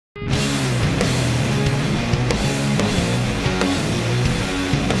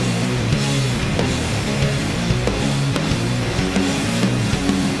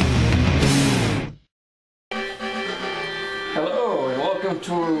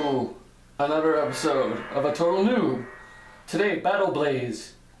to another episode of A Total Noob. Today, Battle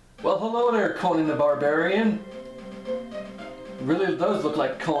Blaze. Well, hello there, Conan the Barbarian. It really does look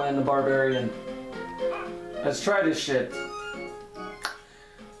like Conan the Barbarian. Let's try this shit.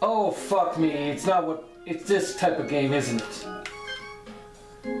 Oh, fuck me. It's not what... It's this type of game, isn't it?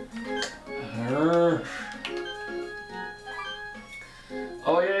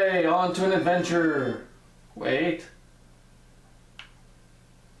 Oh, yay. On to an adventure. Wait.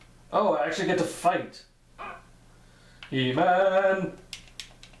 Oh, I actually get to fight. He-Man.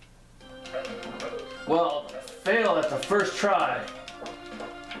 Well, fail at the first try.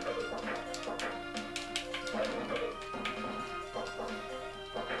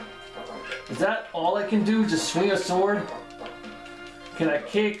 Is that all I can do? Just swing a sword? Can I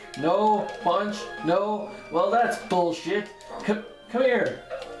kick? No. Punch? No. Well, that's bullshit. Come here.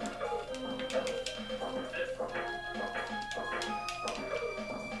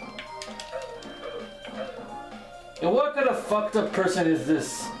 And what kind of fucked up person is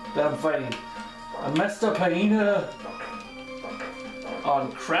this that I'm fighting? A messed up hyena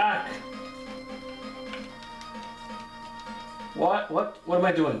on crack? What am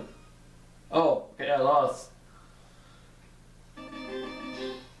I doing? Oh, okay, I lost.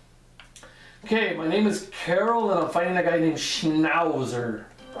 Okay, my name is Carol and I'm fighting a guy named Schnauzer.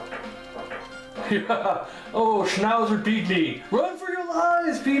 Yeah. Oh, Schnauzer beat me. Run for your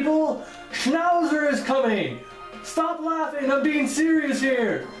lives, people! Schnauzer is coming! Stop laughing, I'm being serious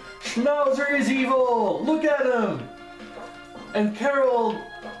here! Schnauzer is evil! Look at him! And Carol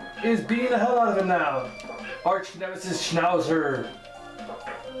is beating the hell out of him now. Arch nemesis Schnauzer.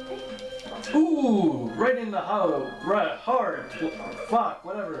 Ooh, right in the right heart. Fuck,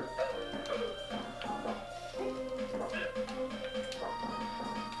 whatever.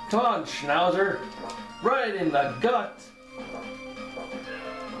 Come on, Schnauzer. Right in the gut.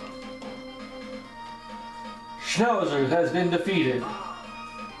 Schnauzer has been defeated.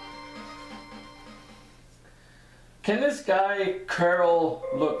 Can this guy, Carol,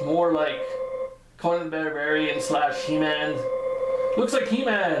 look more like Conan the Barbarian / He-Man? Looks like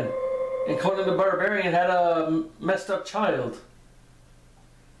He-Man and Conan the Barbarian had a messed up child.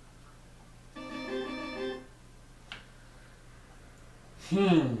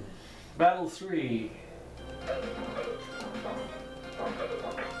 Battle 3.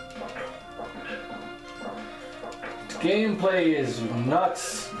 Gameplay is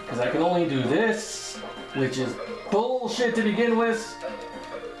nuts because I can only do this, which is bullshit to begin with.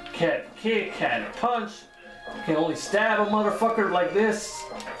 Can't kick, can't punch, can only stab a motherfucker like this.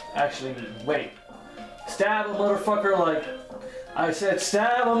 Actually, wait. Stab a motherfucker like... I said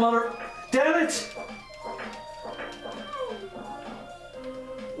stab a mother... Damn it!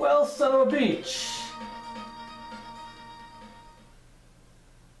 Well, son of a bitch.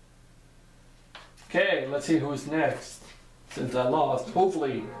 Okay, let's see who's next. Since I lost,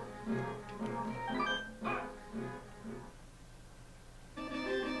 hopefully.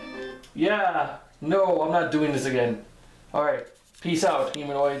 Yeah, no, I'm not doing this again. Alright, peace out,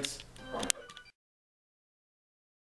 humanoids.